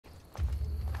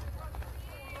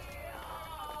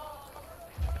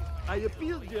I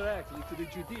appealed directly to the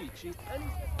Giudici, and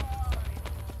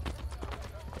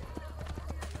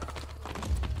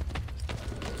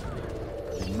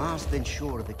We must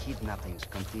ensure the kidnappings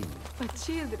continue. But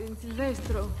children,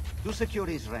 Silvestro. To secure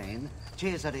his reign,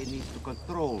 Cesare needs to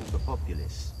control the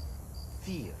populace.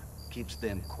 Fear keeps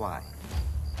them quiet.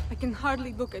 I can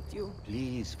hardly look at you.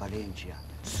 Please, Valencia.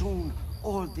 Soon,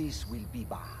 all this will be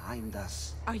behind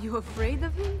us. Are you afraid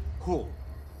of him? Who?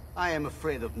 I am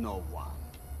afraid of no one.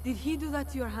 Did he do that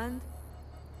to your hand?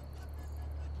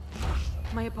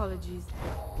 My apologies.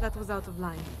 That was out of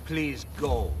line. Please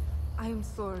go. I am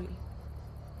sorry.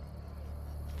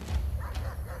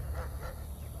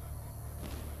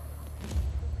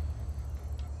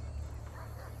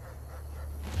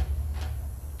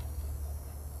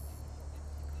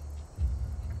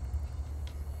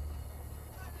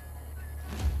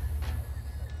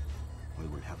 I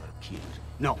will have her killed.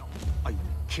 No, I will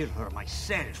kill her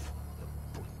myself.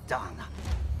 The Putana.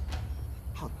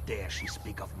 How dare she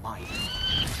speak of mine?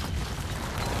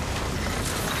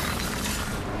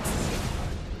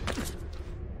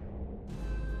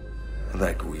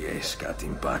 Requiescat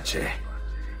in pace.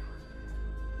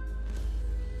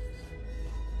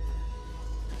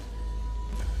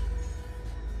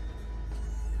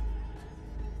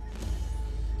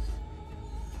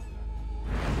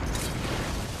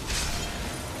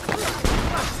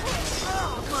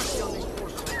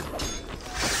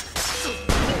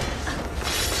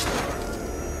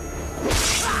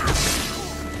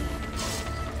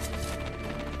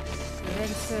 The men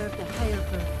served a higher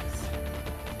purpose.